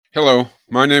Hello,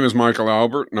 my name is Michael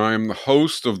Albert, and I am the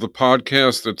host of the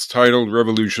podcast that's titled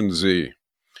Revolution Z.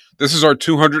 This is our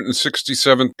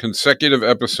 267th consecutive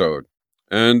episode,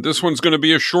 and this one's going to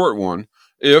be a short one,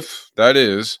 if, that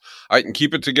is, I can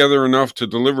keep it together enough to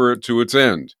deliver it to its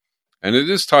end. And it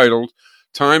is titled,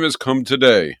 Time Has Come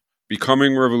Today,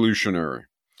 Becoming Revolutionary.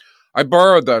 I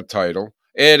borrowed that title,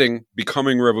 adding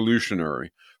Becoming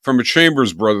Revolutionary, from a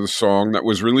Chambers Brothers song that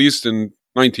was released in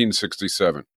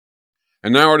 1967.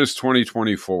 And now it is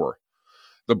 2024.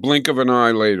 The blink of an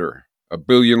eye later, a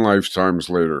billion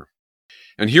lifetimes later.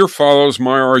 And here follows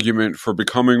my argument for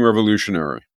becoming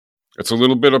revolutionary. It's a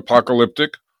little bit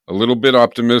apocalyptic, a little bit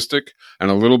optimistic,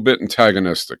 and a little bit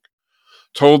antagonistic.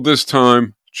 Told this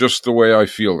time just the way I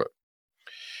feel it.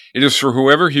 It is for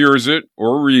whoever hears it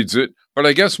or reads it, but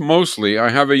I guess mostly I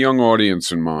have a young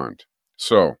audience in mind.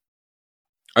 So,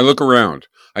 I look around.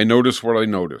 I notice what I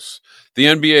notice. The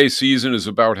NBA season is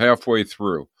about halfway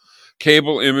through.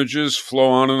 Cable images flow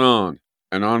on and on,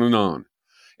 and on and on.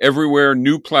 Everywhere,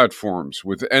 new platforms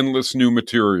with endless new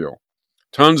material.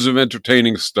 Tons of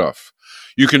entertaining stuff.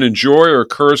 You can enjoy or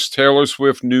curse Taylor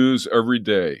Swift news every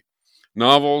day.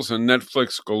 Novels and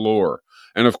Netflix galore.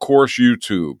 And of course,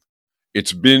 YouTube.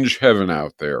 It's binge heaven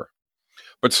out there.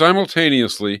 But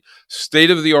simultaneously,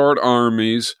 state-of-the-art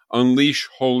armies unleash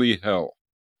holy hell.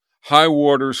 High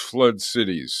waters flood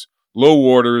cities. Low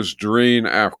waters drain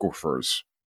aquifers.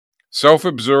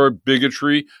 Self-absorbed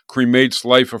bigotry cremates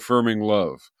life-affirming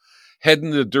love.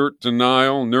 Head-in-the-dirt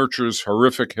denial nurtures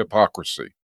horrific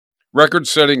hypocrisy.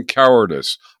 Record-setting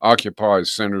cowardice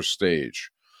occupies center stage.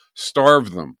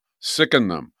 Starve them, sicken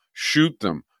them, shoot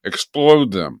them,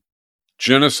 explode them.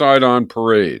 Genocide on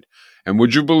parade. And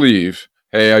would you believe,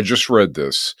 hey, I just read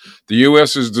this, the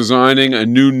U.S. is designing a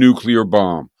new nuclear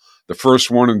bomb. The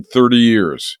first one in 30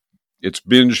 years. It's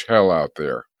binge hell out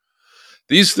there.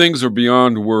 These things are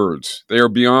beyond words. They are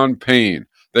beyond pain.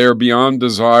 They are beyond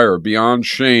desire, beyond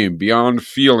shame, beyond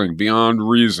feeling, beyond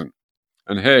reason.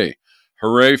 And hey,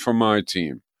 hooray for my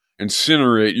team.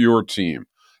 Incinerate your team.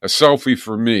 A selfie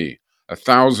for me.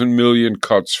 1,000 million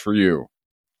cuts for you.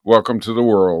 Welcome to the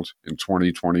world in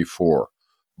 2024.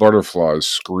 Butterflies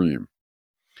scream.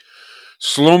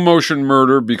 Slow motion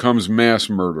murder becomes mass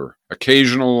murder.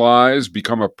 Occasional lies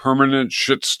become a permanent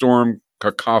shitstorm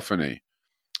cacophony.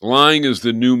 Lying is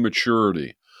the new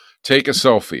maturity. Take a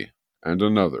selfie, and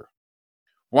another.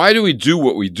 Why do we do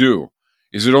what we do?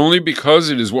 Is it only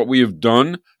because it is what we have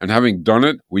done, and having done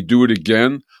it, we do it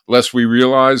again, lest we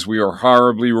realize we are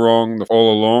horribly wrong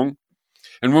all along?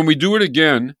 And when we do it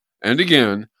again, and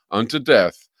again, unto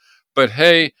death, but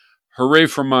hey, hooray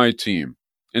for my team.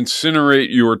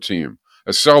 Incinerate your team.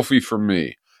 A selfie for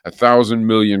me. 1,000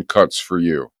 million cuts for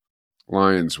you.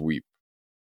 Lions weep.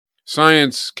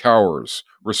 Science cowers.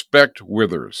 Respect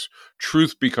withers.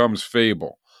 Truth becomes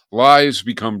fable. Lies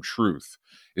become truth.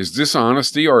 Is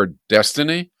dishonesty our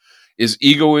destiny? Is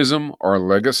egoism our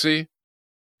legacy?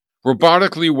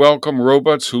 Robotically welcome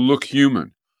robots who look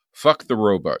human. Fuck the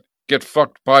robot. Get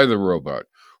fucked by the robot.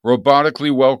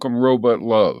 Robotically welcome robot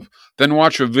love. Then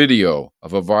watch a video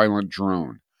of a violent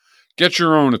drone. Get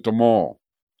your own at the mall.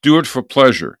 Do it for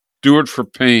pleasure. Do it for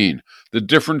pain. The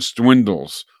difference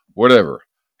dwindles. Whatever.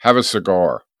 Have a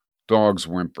cigar. Dogs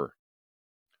whimper.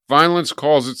 Violence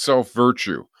calls itself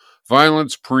virtue.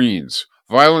 Violence preens.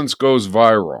 Violence goes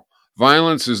viral.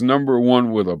 Violence is number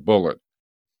one with a bullet.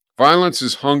 Violence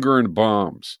is hunger and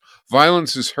bombs.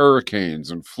 Violence is hurricanes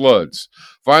and floods.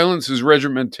 Violence is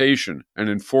regimentation and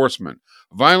enforcement.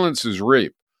 Violence is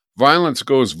rape. Violence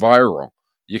goes viral.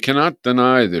 You cannot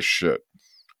deny this shit.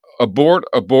 Abort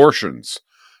abortions.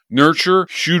 Nurture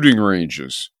shooting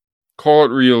ranges. Call it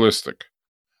realistic.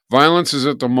 Violence is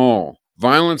at the mall.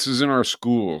 Violence is in our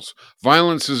schools.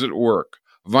 Violence is at work.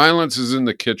 Violence is in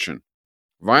the kitchen.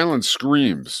 Violence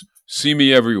screams, see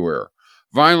me everywhere.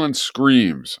 Violence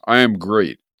screams, I am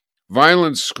great.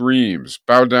 Violence screams,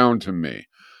 bow down to me.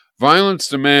 Violence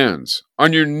demands,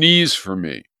 on your knees for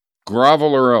me.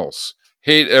 Grovel or else.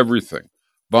 Hate everything.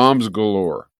 Bombs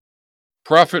galore.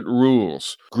 Profit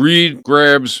rules. Greed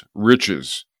grabs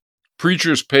riches.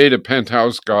 Preachers pay to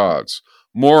penthouse gods.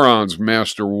 Morons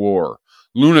master war.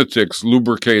 Lunatics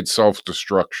lubricate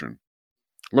self-destruction.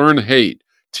 Learn hate.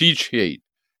 Teach hate.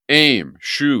 Aim,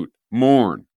 shoot,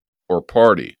 mourn, or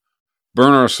party.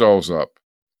 Burn ourselves up.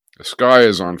 The sky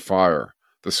is on fire.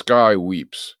 The sky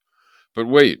weeps. But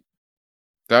wait,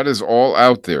 that is all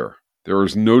out there. There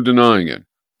is no denying it.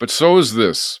 But so is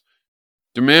this.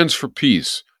 Demands for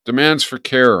peace, demands for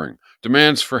caring,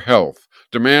 demands for health,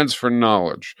 demands for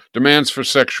knowledge, demands for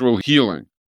sexual healing,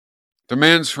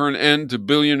 demands for an end to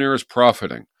billionaires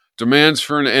profiting, demands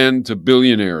for an end to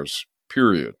billionaires,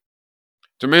 period.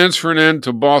 Demands for an end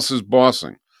to bosses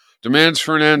bossing. Demands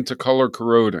for an end to color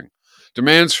corroding.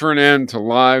 Demands for an end to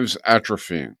lives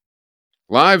atrophying.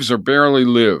 Lives are barely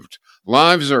lived.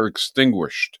 Lives are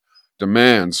extinguished.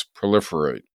 Demands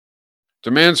proliferate.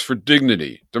 Demands for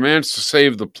dignity. Demands to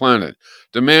save the planet.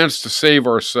 Demands to save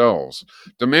ourselves.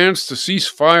 Demands to cease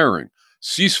firing.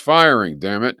 Cease firing,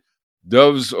 damn it.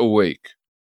 Doves awake.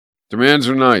 Demands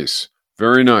are nice,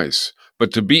 very nice,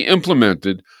 but to be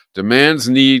implemented, demands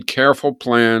need careful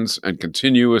plans and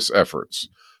continuous efforts,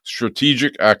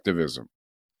 strategic activism.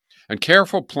 And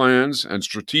careful plans and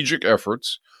strategic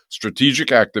efforts,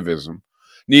 strategic activism,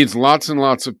 needs lots and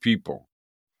lots of people.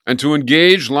 And to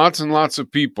engage lots and lots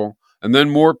of people, and then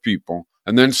more people,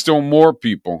 and then still more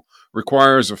people,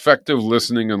 requires effective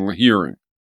listening and hearing.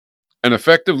 And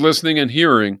effective listening and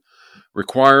hearing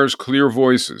requires clear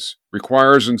voices,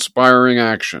 requires inspiring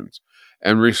actions,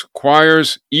 and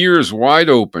requires ears wide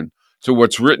open to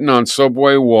what's written on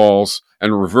subway walls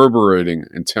and reverberating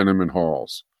in tenement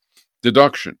halls.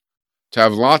 Deduction. To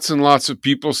have lots and lots of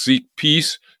people seek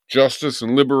peace, justice,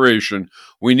 and liberation,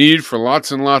 we need for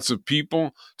lots and lots of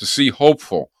people to see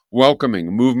hopeful,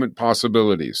 welcoming movement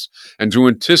possibilities, and to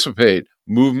anticipate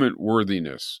movement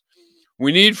worthiness.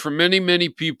 We need for many, many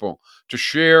people to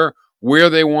share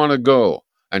where they want to go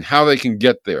and how they can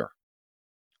get there.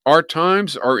 Our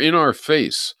times are in our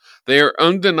face. They are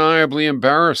undeniably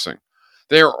embarrassing.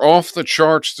 They are off the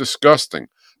charts disgusting.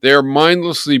 They are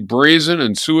mindlessly brazen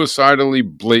and suicidally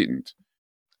blatant.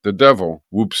 The devil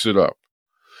whoops it up.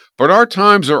 But our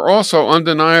times are also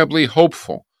undeniably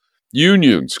hopeful.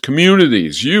 Unions,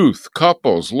 communities, youth,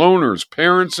 couples, loners,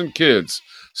 parents, and kids,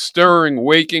 stirring,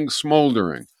 waking,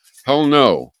 smoldering. Hell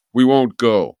no, we won't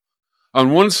go.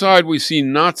 On one side, we see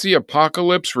Nazi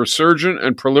apocalypse resurgent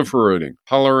and proliferating,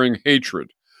 hollering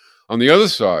hatred. On the other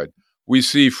side, we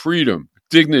see freedom,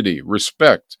 dignity,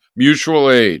 respect, mutual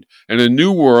aid, and a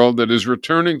new world that is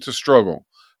returning to struggle,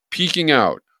 peaking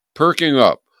out, perking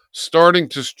up, starting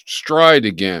to stride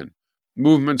again.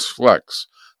 Movements flex.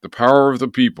 The power of the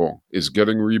people is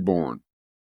getting reborn.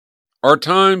 Our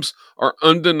times are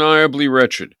undeniably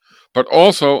wretched, but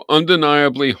also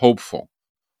undeniably hopeful.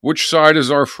 Which side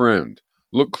is our friend?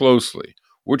 Look closely.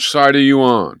 Which side are you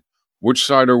on? Which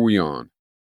side are we on?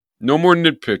 No more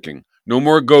nitpicking. No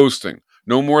more ghosting.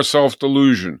 No more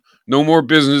self-delusion. No more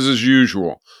business as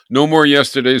usual. No more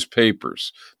yesterday's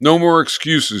papers. No more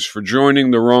excuses for joining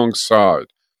the wrong side.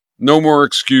 No more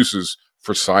excuses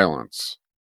for silence.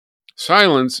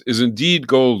 Silence is indeed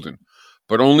golden,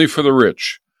 but only for the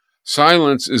rich.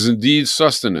 Silence is indeed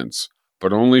sustenance,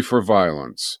 but only for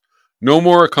violence. No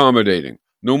more accommodating.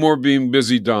 No more being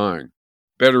busy dying.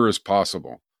 Better is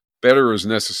possible. Better is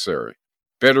necessary.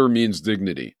 Better means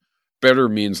dignity. Better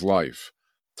means life.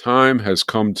 Time has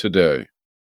come today.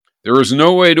 There is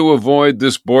no way to avoid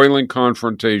this boiling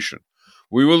confrontation.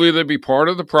 We will either be part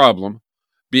of the problem,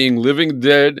 being living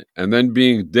dead and then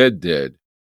being dead,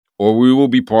 or we will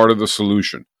be part of the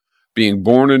solution, being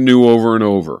born anew over and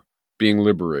over, being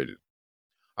liberated.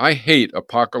 I hate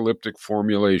apocalyptic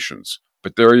formulations,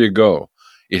 but there you go.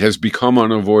 It has become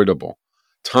unavoidable.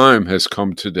 Time has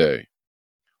come today.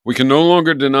 We can no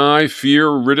longer deny, fear,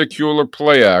 ridicule, or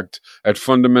play act at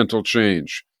fundamental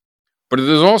change. But it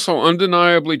is also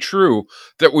undeniably true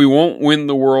that we won't win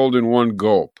the world in one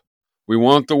gulp. We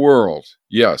want the world,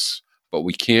 yes, but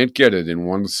we can't get it in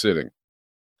one sitting.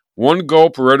 One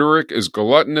gulp rhetoric is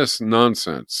gluttonous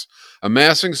nonsense.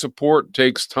 Amassing support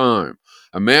takes time.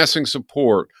 Amassing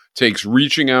support takes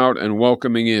reaching out and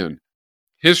welcoming in.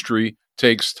 History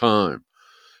takes time.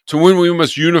 To win, we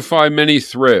must unify many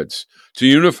threads. To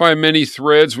unify many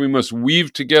threads, we must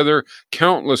weave together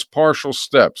countless partial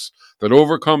steps that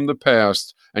overcome the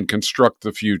past and construct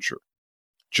the future.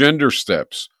 Gender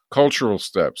steps, cultural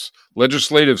steps,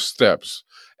 legislative steps,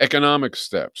 economic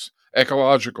steps,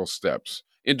 ecological steps,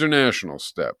 international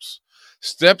steps.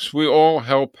 Steps we all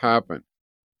help happen.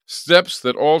 Steps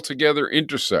that all together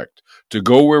intersect to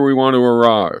go where we want to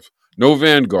arrive. No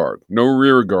vanguard, no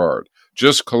rear guard,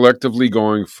 just collectively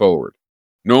going forward.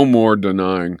 No more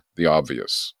denying the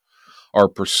obvious. Our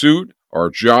pursuit, our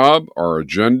job, our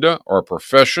agenda, our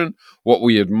profession, what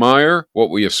we admire, what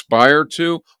we aspire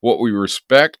to, what we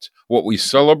respect, what we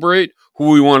celebrate,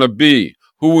 who we want to be,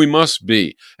 who we must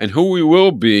be, and who we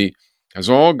will be, has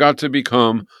all got to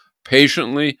become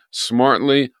patiently,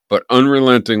 smartly, but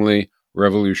unrelentingly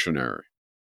revolutionary.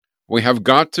 We have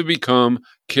got to become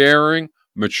caring,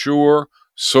 mature,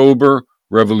 sober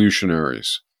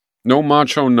revolutionaries. No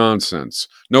macho nonsense,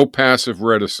 no passive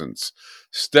reticence.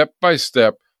 Step by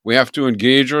step, we have to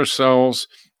engage ourselves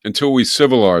until we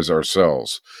civilize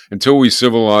ourselves, until we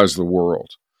civilize the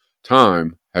world.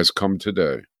 Time has come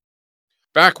today.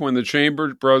 Back when the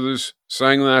Chambers Brothers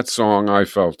sang that song, I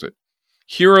felt it.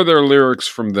 Here are their lyrics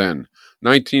from then,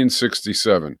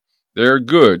 1967. They are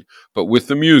good, but with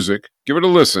the music, give it a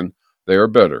listen, they are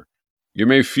better. You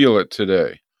may feel it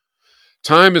today.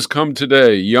 Time has come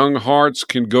today. Young hearts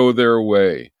can go their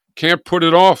way. Can't put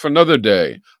it off another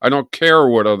day. I don't care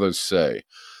what others say.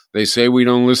 They say we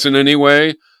don't listen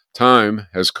anyway. Time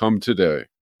has come today.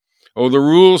 Oh, the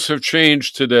rules have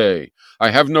changed today.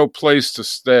 I have no place to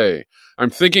stay. I'm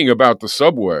thinking about the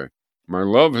subway. My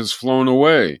love has flown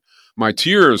away. My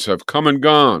tears have come and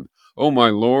gone. Oh, my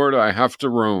Lord, I have to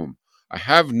roam. I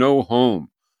have no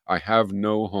home. I have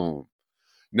no home.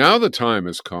 Now the time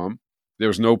has come.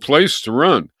 There's no place to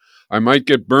run. I might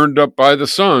get burned up by the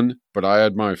sun, but I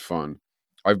had my fun.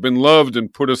 I've been loved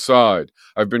and put aside.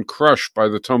 I've been crushed by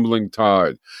the tumbling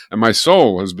tide, and my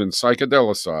soul has been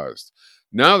psychedelicized.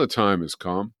 Now the time has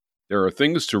come. There are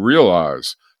things to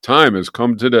realize. Time has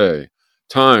come today.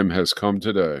 Time has come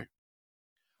today.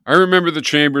 I remember the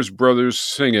Chambers Brothers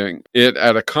singing it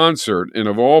at a concert in,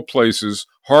 of all places,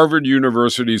 Harvard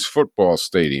University's football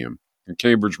stadium in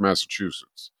Cambridge,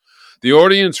 Massachusetts. The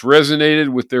audience resonated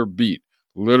with their beat,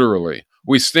 literally.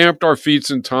 We stamped our feet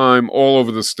in time all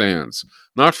over the stands.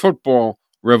 Not football,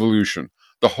 revolution.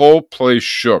 The whole place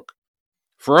shook.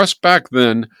 For us back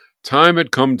then, time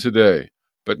had come today.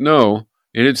 But no,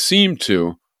 it had seemed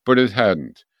to, but it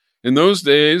hadn't. In those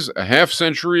days, a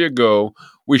half-century ago,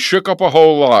 we shook up a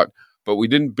whole lot, but we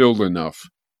didn't build enough.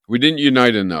 We didn't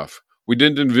unite enough. We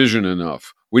didn't envision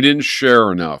enough. We didn't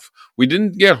share enough. We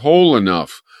didn't get whole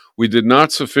enough. We did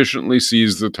not sufficiently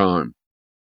seize the time.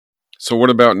 So what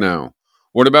about now?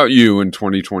 What about you in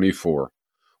 2024?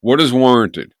 What is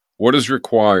warranted? What is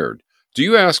required? Do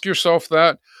you ask yourself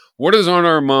that? What is on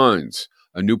our minds?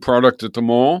 A new product at the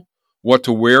mall? What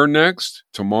to wear next?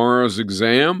 Tomorrow's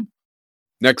exam?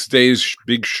 Next day's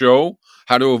big show?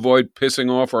 How to avoid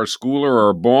pissing off our school or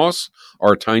our boss?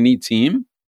 Our tiny team?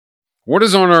 What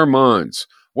is on our minds?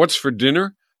 What's for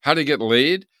dinner? How to get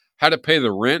laid? How to pay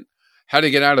the rent? How to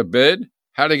get out of bed?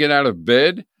 How to get out of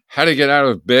bed? How to get out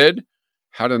of bed?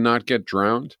 How to not get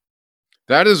drowned?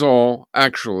 That is all,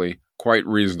 actually, quite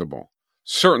reasonable.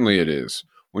 Certainly it is.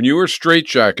 When you are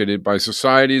straitjacketed by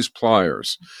society's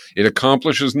pliers, it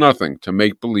accomplishes nothing to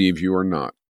make believe you are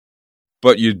not.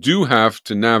 But you do have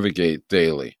to navigate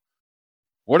daily.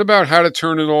 What about how to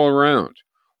turn it all around?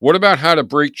 What about how to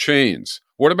break chains?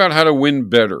 What about how to win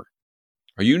better?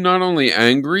 Are you not only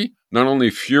angry, not only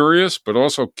furious, but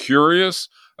also curious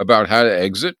about how to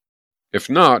exit? If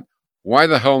not, why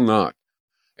the hell not?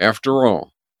 After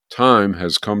all, time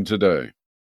has come today.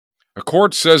 A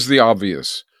court says the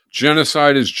obvious.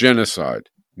 Genocide is genocide.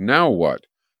 Now what?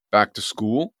 Back to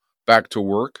school? Back to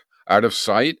work? Out of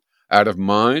sight? Out of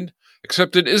mind?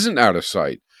 Except it isn't out of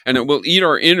sight, and it will eat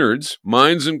our innards,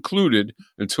 minds included,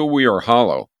 until we are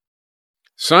hollow.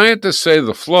 Scientists say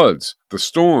the floods, the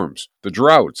storms, the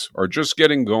droughts are just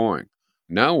getting going.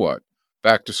 Now what?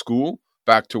 Back to school?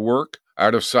 Back to work?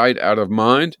 Out of sight? Out of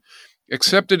mind?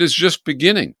 Except it is just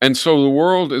beginning, and so the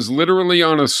world is literally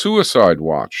on a suicide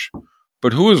watch.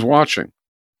 But who is watching?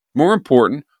 More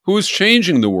important, who is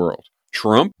changing the world?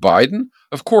 Trump? Biden?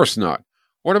 Of course not.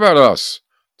 What about us?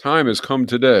 Time has come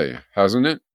today, hasn't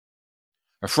it?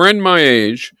 A friend my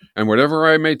age, and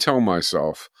whatever I may tell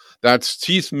myself, that's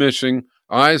teeth missing,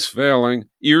 eyes failing,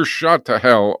 ears shot to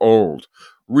hell old,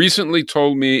 recently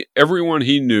told me everyone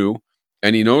he knew,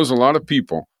 and he knows a lot of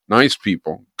people, nice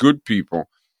people, good people,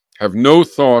 have no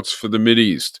thoughts for the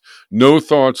Mideast, no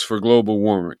thoughts for global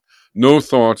warming, no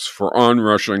thoughts for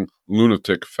onrushing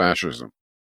lunatic fascism.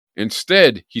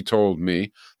 Instead, he told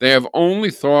me, they have only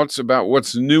thoughts about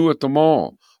what's new at the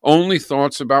mall, only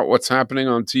thoughts about what's happening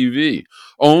on TV,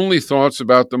 only thoughts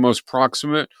about the most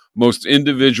proximate, most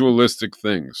individualistic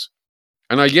things.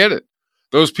 And I get it.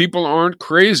 Those people aren't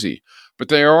crazy, but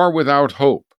they are without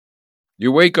hope.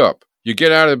 You wake up, you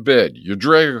get out of bed, you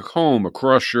drag a comb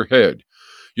across your head,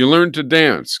 you learn to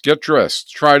dance, get dressed,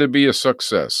 try to be a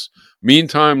success.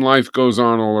 Meantime, life goes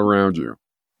on all around you,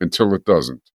 until it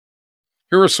doesn't.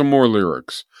 Here are some more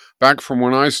lyrics, back from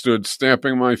when I stood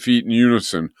stamping my feet in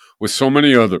unison with so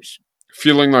many others,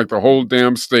 feeling like the whole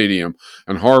damn stadium,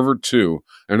 and Harvard too,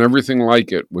 and everything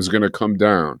like it was going to come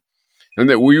down, and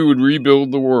that we would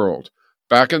rebuild the world,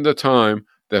 back in the time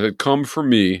that had come for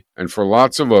me and for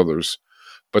lots of others,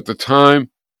 but the time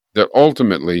that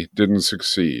ultimately didn't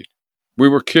succeed. We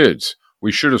were kids.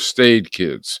 We should have stayed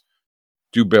kids.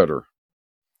 Do better.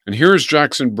 And here's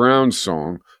Jackson Browne's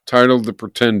song titled The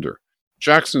Pretender.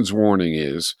 Jackson's warning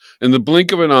is, in the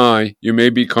blink of an eye, you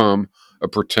may become a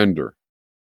pretender.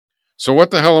 So what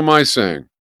the hell am I saying?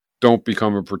 Don't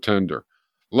become a pretender.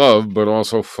 Love, but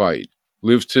also fight.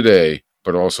 Live today,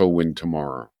 but also win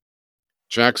tomorrow.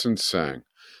 Jackson sang,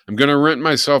 I'm going to rent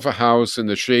myself a house in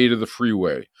the shade of the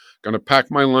freeway. Going to pack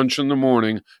my lunch in the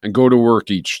morning and go to work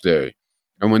each day.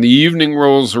 And when the evening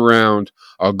rolls around,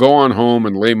 I'll go on home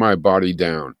and lay my body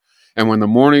down. And when the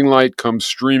morning light comes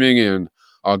streaming in,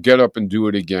 I'll get up and do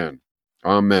it again.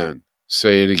 Amen.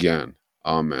 Say it again.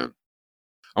 Amen.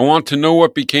 I want to know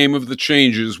what became of the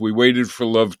changes we waited for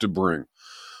love to bring.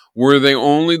 Were they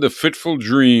only the fitful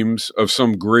dreams of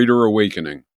some greater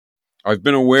awakening? I've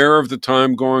been aware of the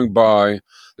time going by.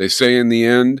 They say in the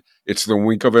end, it's the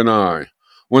wink of an eye.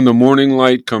 When the morning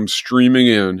light comes streaming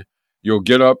in, you'll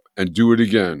get up and do it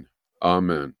again.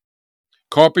 Amen.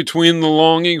 Caught between the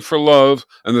longing for love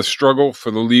and the struggle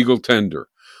for the legal tender,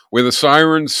 where the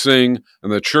sirens sing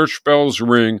and the church bells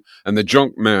ring and the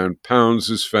junk man pounds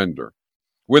his fender,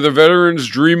 where the veterans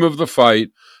dream of the fight,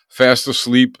 fast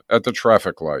asleep at the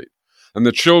traffic light, and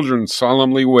the children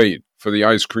solemnly wait for the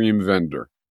ice cream vendor.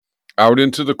 Out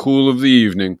into the cool of the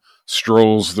evening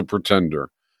strolls the pretender.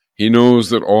 He knows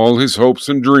that all his hopes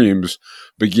and dreams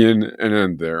begin and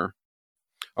end there.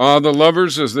 Ah, the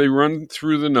lovers as they run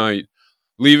through the night,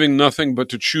 leaving nothing but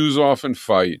to choose off and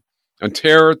fight, and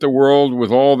tear at the world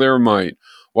with all their might,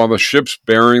 while the ships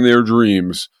bearing their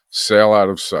dreams sail out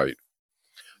of sight.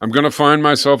 I'm going to find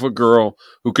myself a girl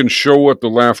who can show what the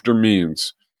laughter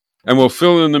means, and will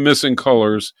fill in the missing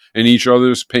colors in each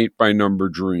other's paint-by-number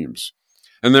dreams.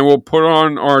 And then we'll put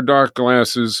on our dark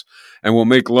glasses, and we'll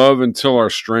make love until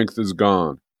our strength is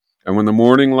gone. And when the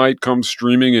morning light comes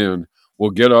streaming in,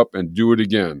 we'll get up and do it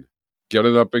again. Get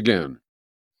it up again.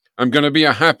 I'm going to be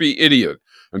a happy idiot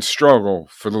and struggle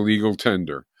for the legal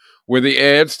tender, where the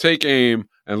ads take aim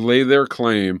and lay their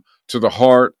claim to the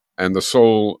heart and the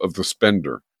soul of the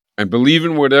spender, and believe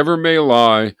in whatever may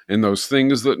lie in those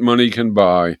things that money can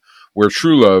buy, where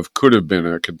true love could have been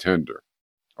a contender.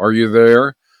 Are you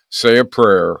there? Say a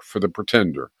prayer for the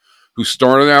pretender, who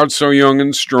started out so young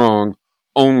and strong,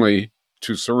 only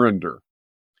to surrender.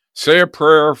 Say a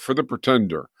prayer for the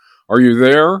pretender. Are you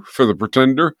there for the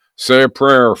pretender? Say a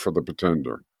prayer for the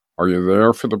pretender. Are you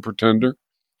there for the pretender?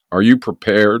 Are you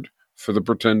prepared for the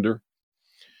pretender?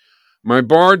 My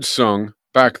bard sung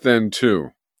back then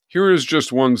too. Here is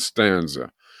just one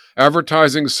stanza.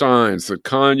 Advertising signs that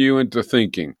con you into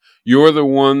thinking you're the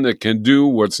one that can do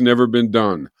what's never been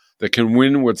done, that can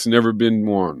win what's never been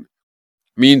won.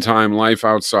 Meantime, life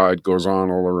outside goes on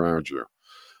all around you.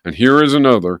 And here is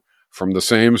another from the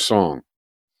same song.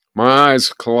 My eyes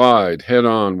collide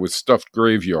head-on with stuffed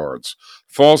graveyards.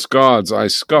 False gods, I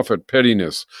scuff at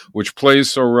pettiness, which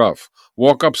plays so rough.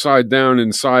 Walk upside down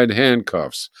inside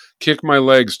handcuffs. Kick my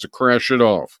legs to crash it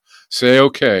off. Say,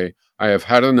 okay, I have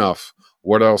had enough.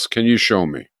 What else can you show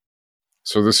me?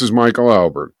 So this is Michael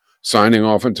Albert, signing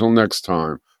off until next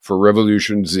time for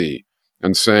Revolution Z,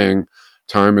 and saying,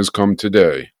 time has come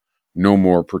today. No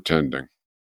more pretending.